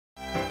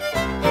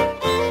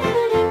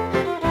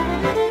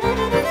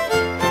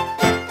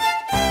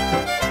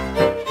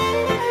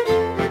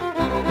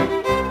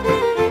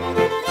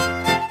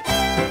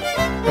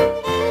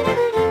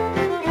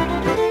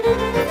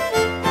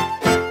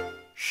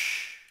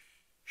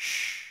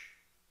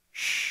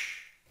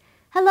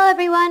Hello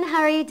everyone,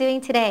 how are you doing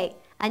today?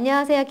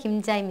 안녕하세요,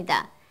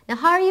 김지아입니다. Now,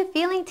 how are you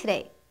feeling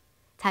today?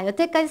 자,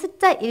 여태까지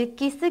숫자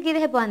읽기, 쓰기를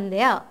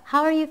해보았는데요.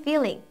 How are you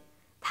feeling?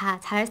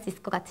 다 잘할 수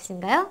있을 것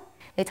같으신가요?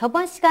 네,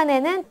 저번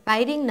시간에는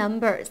writing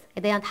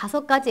numbers에 대한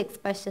 5가지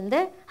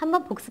expression들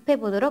한번 복습해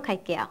보도록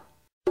할게요.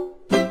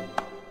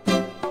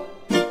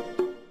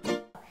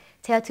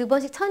 제가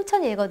 2번씩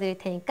천천히 읽어드릴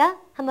테니까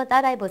한번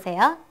따라해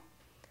보세요.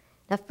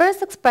 The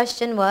first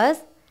expression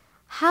was,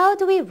 how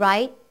do we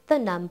write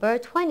the number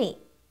 20?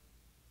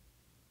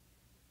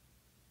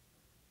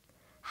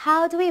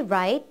 How do we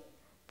write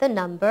the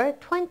number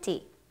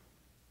 20?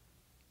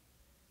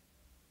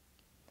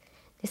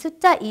 네,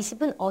 숫자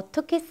 20은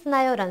어떻게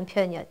쓰나요? 라는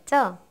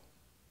표현이었죠.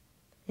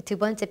 네, 두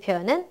번째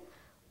표현은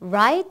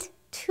write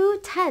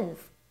two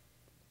tens.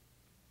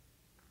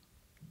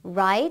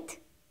 write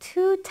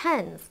two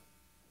tens.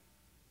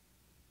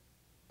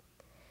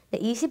 네,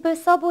 20을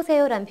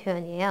써보세요 라는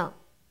표현이에요.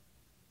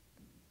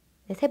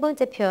 네, 세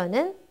번째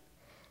표현은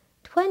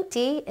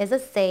 20 is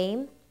the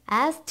same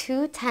as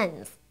two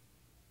tens.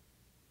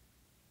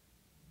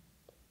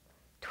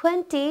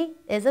 20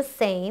 is the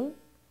same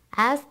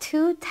as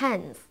two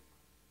tens.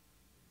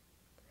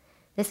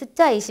 네,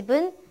 숫자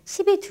 20은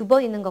 10이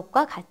 2번 있는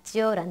것과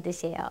같지요 라는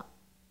뜻이에요.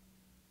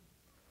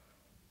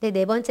 네,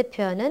 네 번째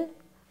표현은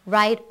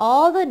write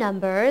all the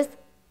numbers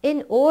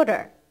in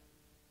order.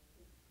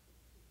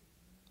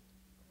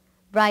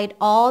 Write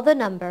all the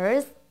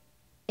numbers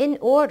in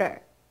order.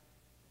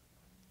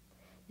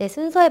 네,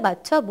 순서에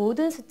맞춰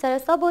모든 숫자를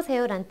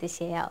써보세요 라는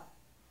뜻이에요.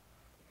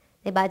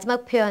 네,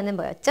 마지막 표현은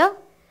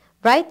뭐였죠?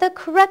 Write the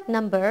correct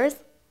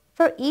numbers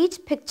for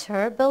each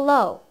picture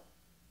below.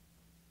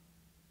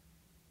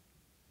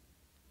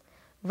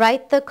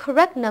 Write the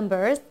correct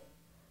numbers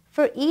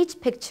for each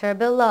picture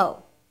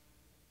below.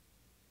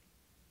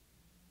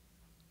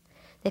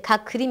 네,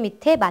 각 그림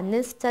밑에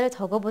맞는 숫자를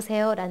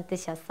적어보세요 라는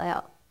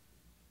뜻이었어요.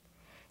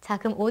 자,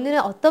 그럼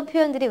오늘은 어떤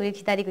표현들이 우리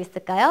기다리고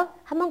있을까요?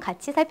 한번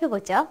같이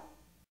살펴보죠.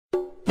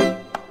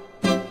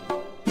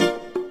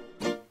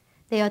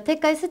 네,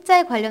 여태까지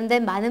숫자에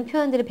관련된 많은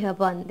표현들을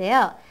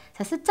배워보았는데요.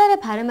 자, 숫자를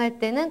발음할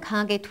때는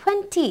강하게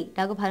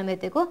 20라고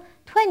발음해도 되고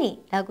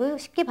 20라고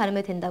쉽게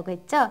발음해도 된다고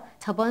했죠.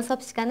 저번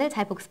수업 시간을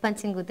잘 복습한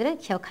친구들은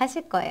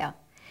기억하실 거예요.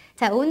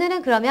 자,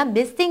 오늘은 그러면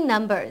missing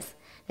numbers,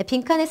 네,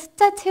 빈칸의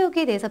숫자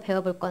채우기에 대해서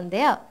배워볼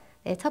건데요.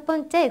 네, 첫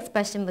번째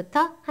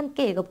expression부터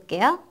함께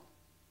읽어볼게요.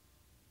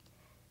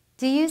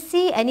 Do you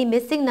see any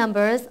missing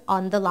numbers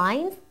on the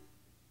lines?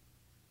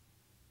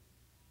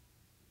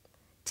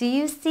 Do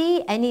you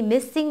see any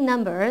missing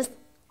numbers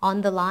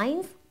on the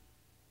lines?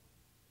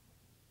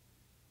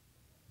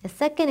 The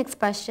second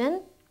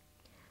expression,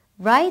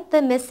 write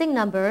the missing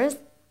numbers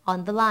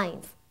on the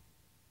lines.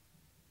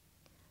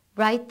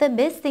 Write the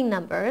missing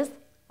numbers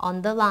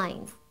on the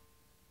lines.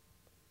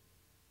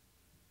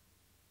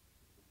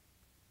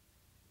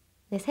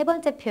 네, 세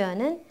번째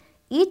표현은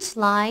each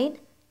line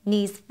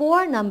needs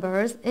 4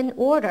 numbers in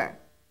order.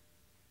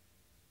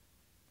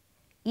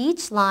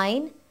 Each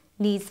line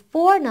needs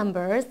 4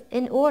 numbers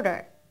in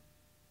order.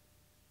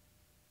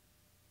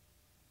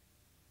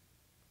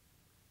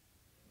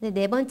 네,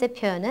 네 번째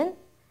표현은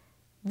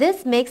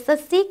This makes a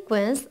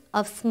sequence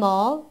of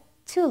small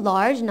to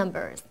large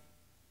numbers.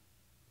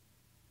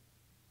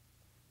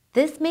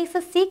 This makes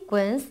a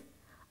sequence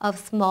of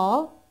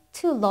small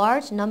to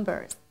large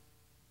numbers.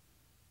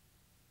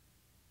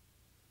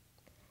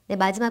 네,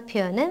 마지막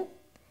표현은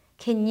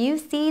Can you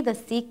see the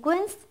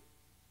sequence?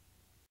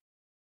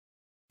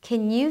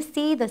 Can you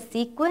see the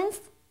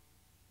sequence?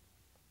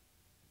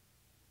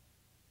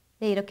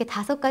 네, 이렇게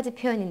 5가지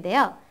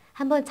표현인데요.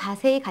 한번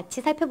자세히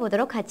같이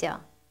살펴보도록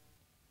하죠.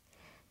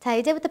 자,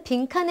 이제부터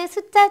빈칸의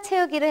숫자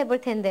채우기를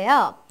해볼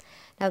텐데요.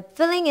 Now,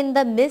 filling in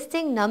the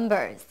missing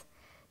numbers.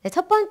 네,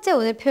 첫 번째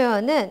오늘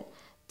표현은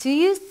Do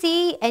you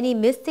see any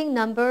missing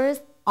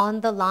numbers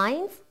on the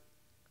lines?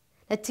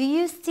 Do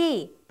you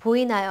see,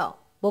 보이나요?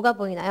 뭐가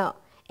보이나요?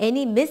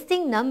 Any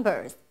missing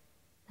numbers.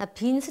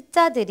 빈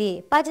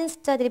숫자들이, 빠진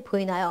숫자들이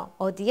보이나요?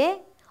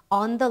 어디에?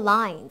 On the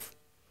lines.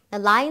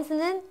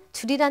 lines는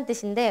줄이란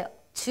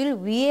뜻인데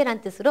줄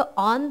위에란 뜻으로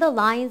on the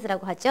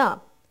lines라고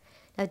하죠.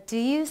 Now, do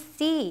you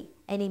see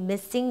any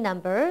missing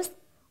numbers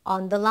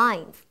on the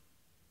lines?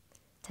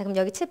 자, 그럼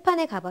여기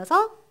칠판에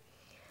가봐서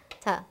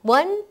자,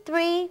 1,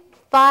 3,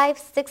 5,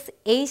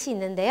 6, 8이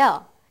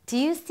있는데요. Do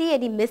you see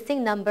any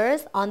missing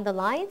numbers on the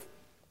lines?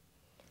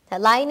 자,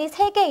 라인이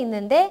 3개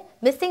있는데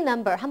missing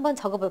number 한번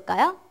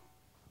적어볼까요?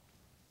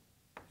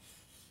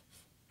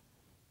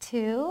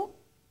 2,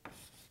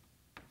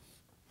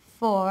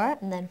 4,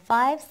 and then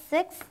 5,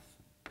 6,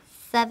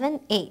 7,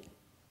 8.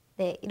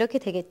 네, 이렇게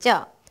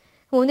되겠죠?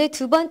 오늘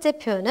두 번째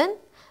표현은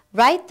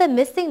Write the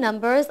missing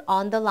numbers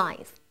on the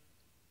lines.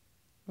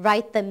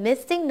 Write the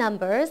missing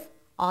numbers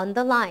on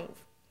the lines.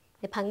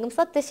 네, 방금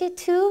썼듯이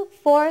 2,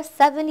 4,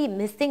 7이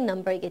missing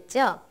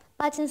number이겠죠?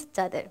 빠진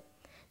숫자들.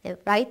 네,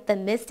 write the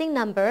missing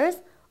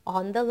numbers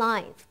on the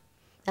lines.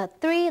 자,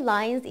 3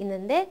 lines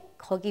있는데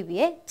거기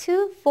위에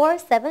 2, 4,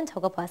 7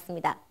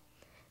 적어보았습니다.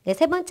 네,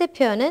 세 번째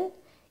표현은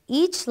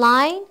Each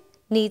line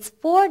needs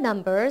 4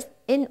 numbers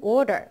in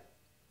order.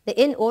 네,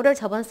 in order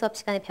저번 수업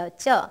시간에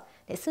배웠죠?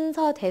 네,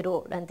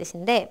 순서대로라는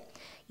뜻인데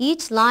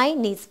each line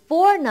needs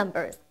 4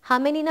 numbers. How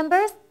many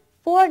numbers?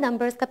 4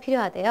 numbers가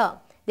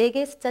필요하대요.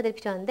 4개의 숫자들이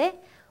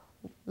필요한데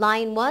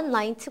line 1,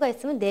 line 2가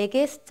있으면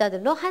 4개의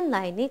숫자들로 한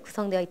라인이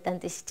구성되어 있다는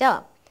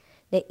뜻이죠.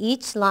 네,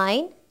 each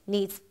line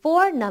needs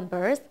 4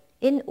 numbers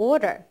in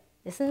order.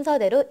 네,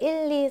 순서대로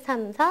 1, 2,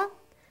 3, 4,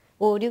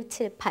 5, 6,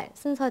 7, 8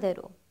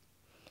 순서대로.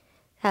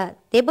 자,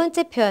 네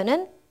번째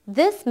표현은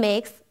This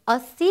makes a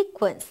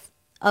sequence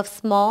of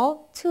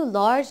small to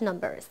large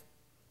numbers.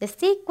 네,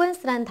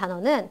 sequence라는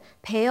단어는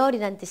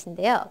배열이라는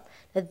뜻인데요.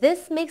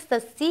 This makes a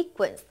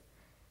sequence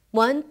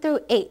 1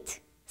 through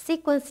 8.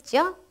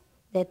 sequence죠?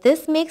 네,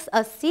 this makes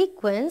a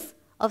sequence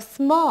of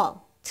small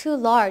to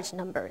large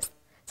numbers.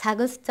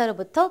 작은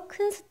숫자로부터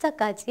큰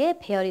숫자까지의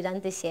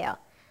배열이라는 뜻이에요.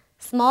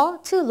 small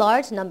to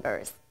large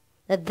numbers.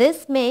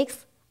 This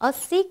makes a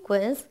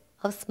sequence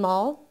of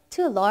small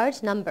to large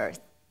numbers.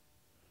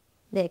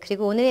 네,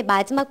 그리고 오늘의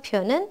마지막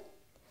표현은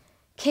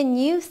Can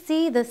you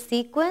see the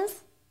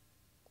sequence?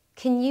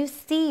 Can you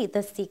see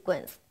the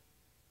sequence?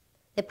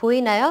 네,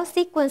 보이나요?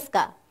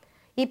 sequence가.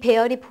 이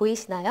배열이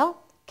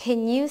보이시나요?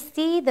 Can you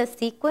see the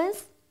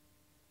sequence?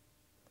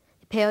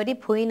 배열이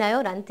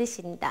보이나요? 라는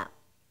뜻입니다.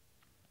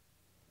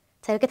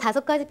 자, 이렇게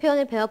 5가지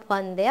표현을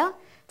배워보았는데요.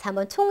 자,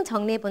 한번 총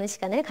정리해보는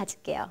시간을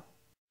가질게요.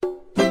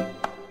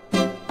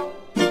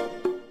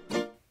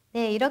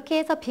 네, 이렇게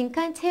해서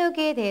빈칸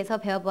채우기에 대해서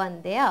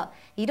배워보았는데요.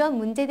 이런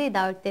문제들이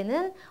나올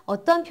때는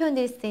어떤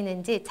표현들이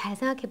쓰이는지 잘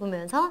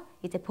생각해보면서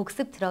이제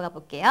복습 들어가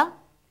볼게요.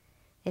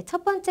 네,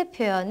 첫 번째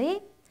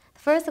표현이 The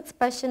first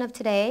expression of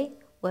today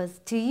was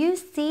Do you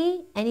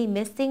see any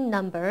missing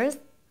numbers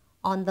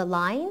on the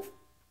lines?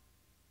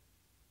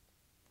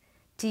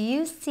 Do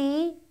you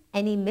see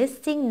any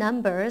missing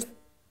numbers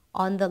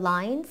on the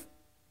lines?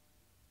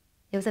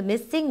 여기서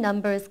missing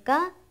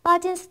numbers가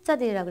빠진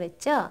숫자들이라고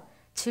그랬죠?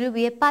 줄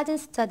위에 빠진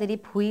숫자들이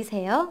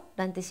보이세요?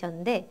 라는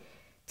뜻이었는데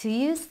Do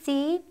you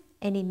see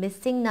any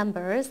missing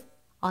numbers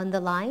on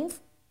the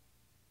lines?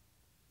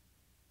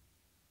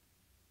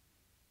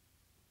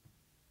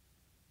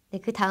 네,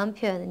 그 다음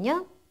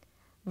표현은요.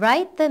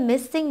 Write the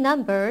missing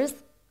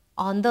numbers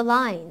on the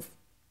lines.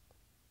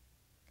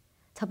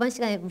 저번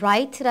시간에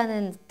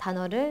write라는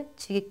단어를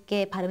주의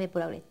깊게 발음해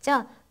보라고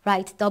그랬죠?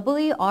 write,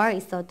 W-R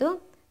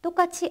있어도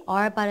똑같이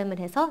R 발음을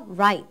해서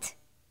write.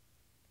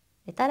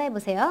 네, 따라해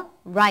보세요.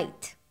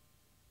 write.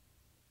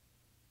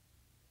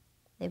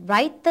 네,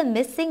 write the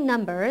missing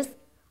numbers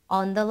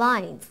on the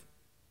lines.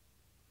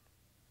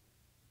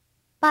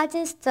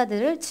 빠진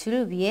숫자들을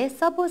줄 위에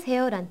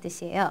써보세요 라는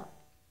뜻이에요.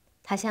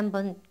 다시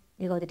한번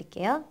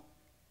읽어드릴게요.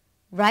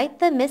 Write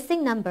the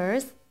missing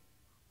numbers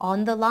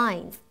on the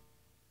lines.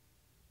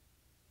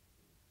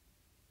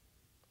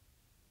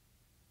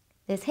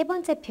 네, 세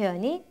번째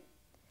표현이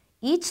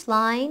Each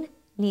line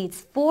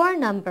needs 4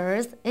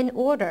 numbers in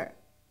order.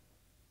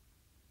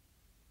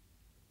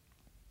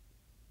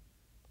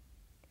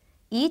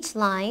 Each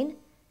line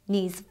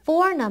needs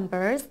 4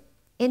 numbers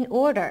in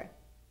order.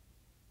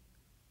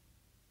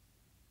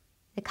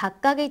 네,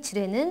 각각의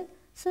줄에는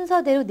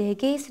순서대로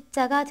 4개의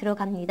숫자가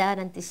들어갑니다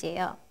라는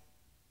뜻이에요.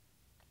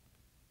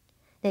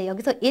 네,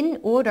 여기서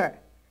in order,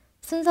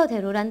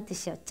 순서대로란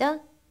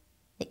뜻이었죠.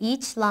 네,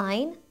 each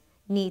line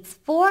needs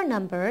 4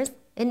 numbers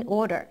in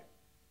order.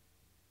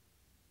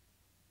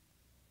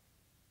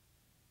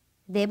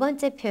 네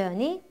번째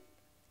표현이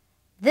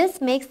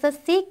This makes a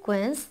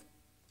sequence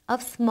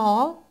of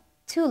small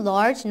to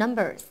large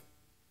numbers.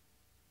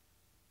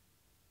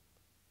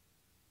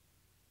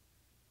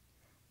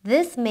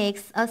 This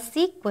makes a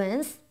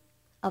sequence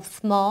of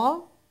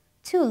small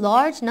to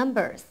large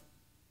numbers.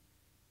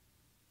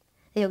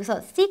 네, 여기서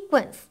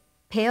sequence,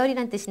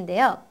 배열이란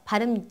뜻인데요.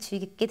 발음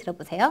주의 깊게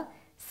들어보세요.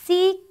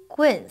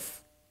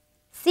 sequence,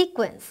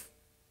 sequence.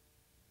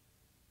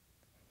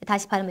 네,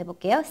 다시 발음해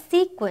볼게요.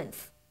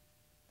 sequence.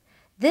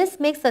 This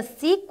makes a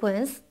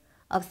sequence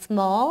of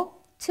small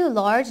to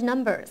large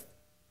numbers.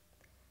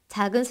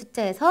 작은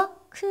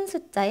숫자에서 큰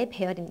숫자의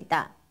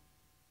배열입니다.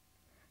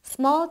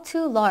 small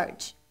to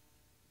large.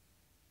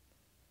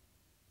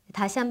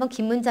 다시 한번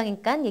긴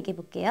문장이니까 얘기해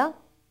볼게요.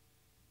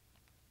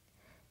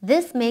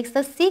 This makes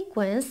a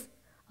sequence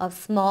of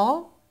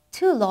small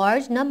to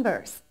large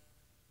numbers.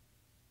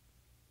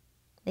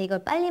 네,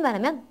 이걸 빨리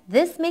말하면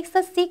This makes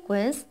a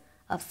sequence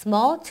of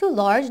small to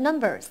large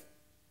numbers.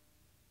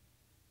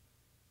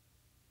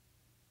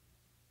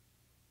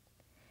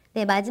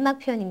 네, 마지막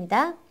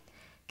표현입니다.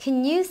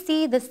 Can you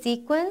see the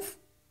sequence?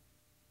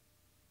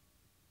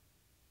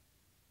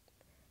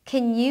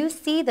 Can you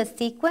see the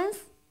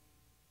sequence?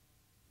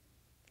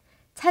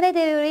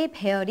 차례대로의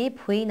배열이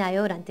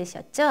보이나요? 라는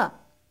뜻이었죠.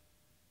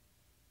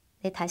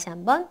 네, 다시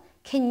한번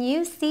Can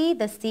you see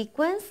the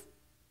sequence?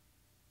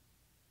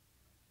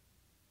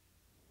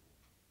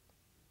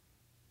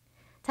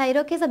 자,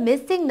 이렇게 해서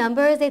missing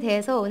numbers에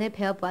대해서 오늘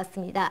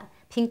배워보았습니다.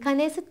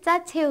 빈칸의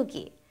숫자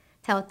채우기.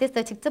 자,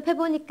 어땠어요? 직접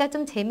해보니까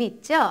좀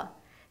재미있죠?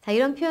 자,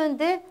 이런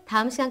표현들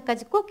다음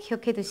시간까지 꼭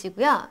기억해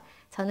두시고요.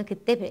 저는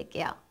그때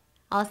뵐게요.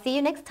 I'll see you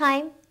next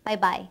time. Bye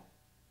bye.